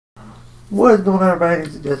What is going on, everybody?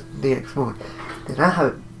 This is Justin DX1. And I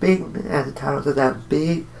have a big, as the title says, that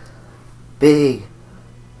big,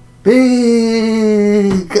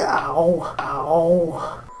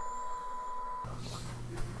 ow.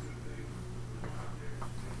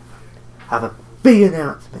 I have a big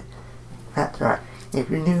announcement. That's right. If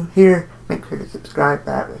you're new here, make sure to subscribe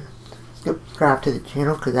to the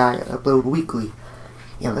channel because I upload weekly.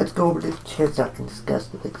 Yeah, let's go over this chair so I can discuss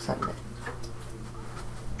with excitement.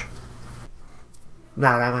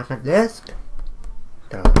 Now that I'm at my desk,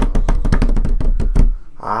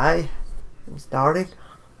 I am starting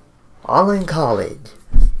online college.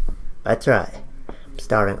 That's right. I'm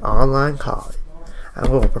starting online college. I'm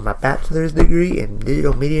going for my bachelor's degree in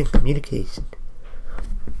digital media and communication.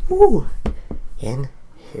 Woo! And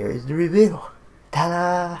here's the reveal.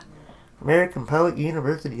 Ta-da! American Public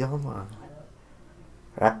University Online.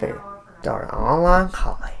 Right there. Starting online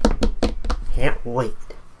college. Can't wait.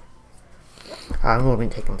 I'm going to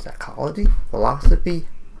be taking psychology, philosophy,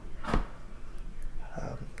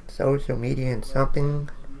 social media and something,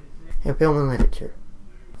 and film and literature.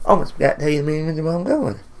 Almost forgot to tell you the main reason why I'm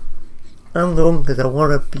going. I'm going because I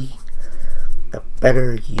want to be a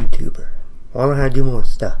better YouTuber. I want to learn how to do more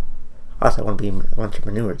stuff. Also, I want to be an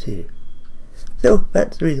entrepreneur too. So,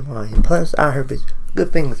 that's the reason why. And plus, I heard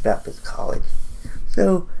good things about this college.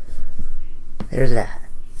 So, there's that.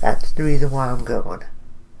 That's the reason why I'm going.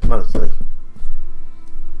 Mostly.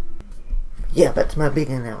 Yeah, that's my big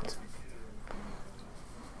announcement.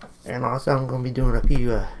 And also, I'm going to be doing a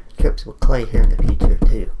few trips with Clay here in the future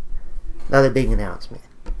too. Another big announcement.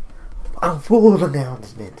 I'm full of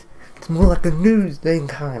announcements. It's more like a news thing,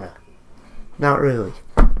 kinda. Not really.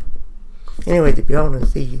 Anyways, if y'all want to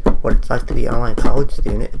see what it's like to be an online college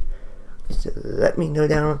student, just let me know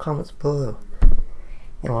down in the comments below.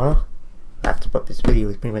 And well, that's what this video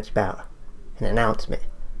is pretty much about. An announcement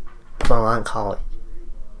of online college.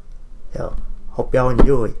 So, hope y'all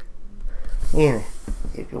enjoyed. And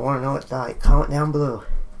if you want to know what it's like, comment down below.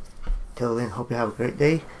 Till then, hope you have a great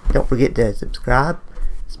day. Don't forget to subscribe,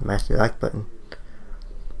 smash the like button,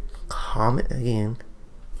 comment again,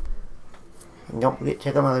 and don't forget to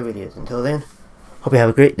check out my other videos. Until then, hope you have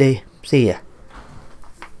a great day. See ya.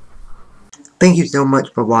 Thank you so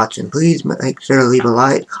much for watching. Please make sure to leave a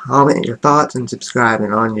like, comment your thoughts, and subscribe.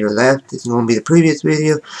 And on your left is going to be the previous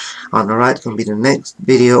video. On the right is going to be the next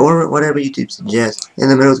video, or whatever YouTube suggests. In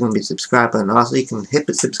the middle is going to be the subscribe button. Also, you can hit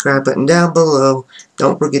the subscribe button down below.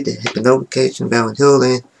 Don't forget to hit the notification bell. Until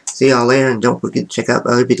then, see y'all later, and don't forget to check out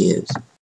other videos.